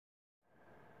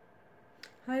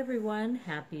Hi everyone,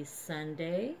 happy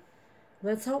Sunday.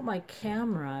 Let's hope my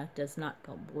camera does not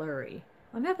go blurry.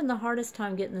 I'm having the hardest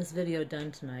time getting this video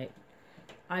done tonight.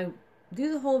 I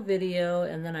do the whole video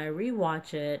and then I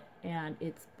rewatch it and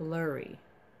it's blurry.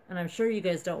 And I'm sure you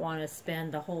guys don't want to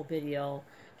spend the whole video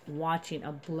watching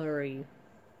a blurry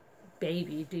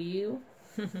baby, do you?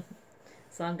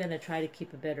 So I'm going to try to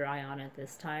keep a better eye on it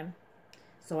this time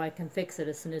so I can fix it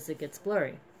as soon as it gets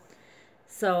blurry.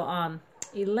 So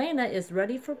Elaina is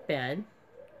ready for bed.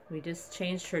 We just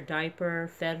changed her diaper,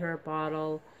 fed her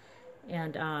bottle,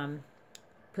 and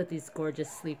put these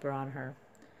gorgeous sleeper on her.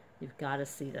 You've got to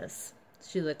see this.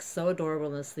 She looks so adorable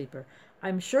in the sleeper.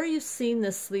 I'm sure you've seen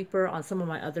this sleeper on some of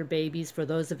my other babies for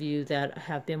those of you that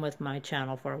have been with my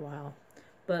channel for a while.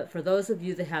 But for those of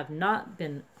you that have not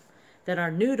been, that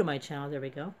are new to my channel, there we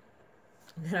go,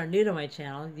 that are new to my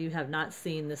channel, you have not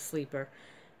seen this sleeper.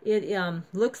 It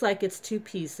looks like it's two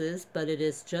pieces, but it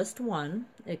is just one.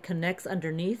 It connects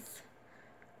underneath,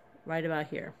 right about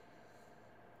here.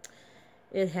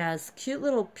 It has cute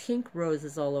little pink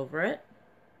roses all over it,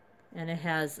 and it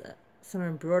has some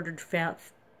embroidered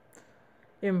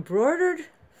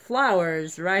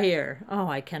flowers right here. Oh,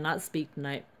 I cannot speak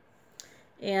tonight.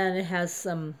 And it has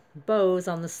some bows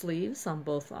on the sleeves on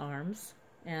both arms,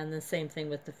 and the same thing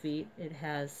with the feet. It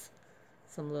has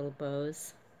some little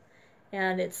bows.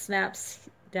 And it snaps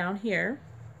down here,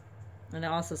 and it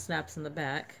also snaps in the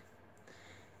back.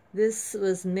 This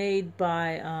was made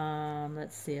by,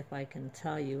 let's see if I can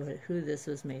tell you who this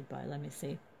was made by. Let me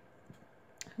see.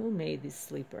 Who made this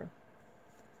sleeper?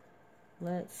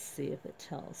 Let's see if it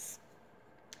tells.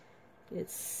 It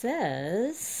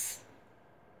says,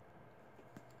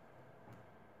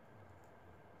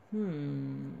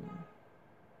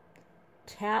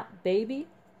 Tap Baby?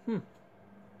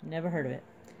 Never heard of it.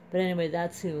 But anyway,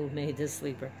 that's who made this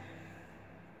sleeper.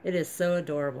 It is so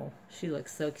adorable. She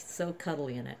looks so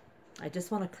cuddly in it. I just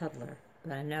want to cuddle her,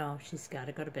 but I know she's got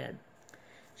to go to bed.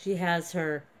 She has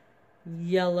her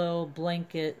yellow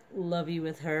blanket lovey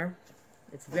with her.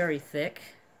 It's very thick.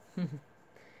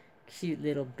 Cute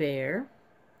little bear.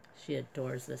 She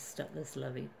adores this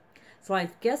lovey. So I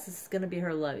guess this is going to be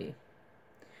her lovey.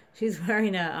 She's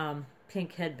wearing a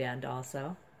pink headband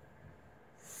also.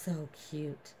 So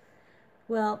cute.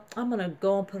 Well, I'm going to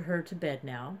go and put her to bed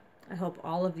now. I hope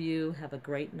all of you have a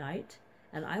great night,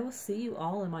 and I will see you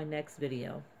all in my next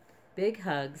video. Big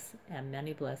hugs and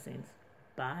many blessings.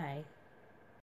 Bye.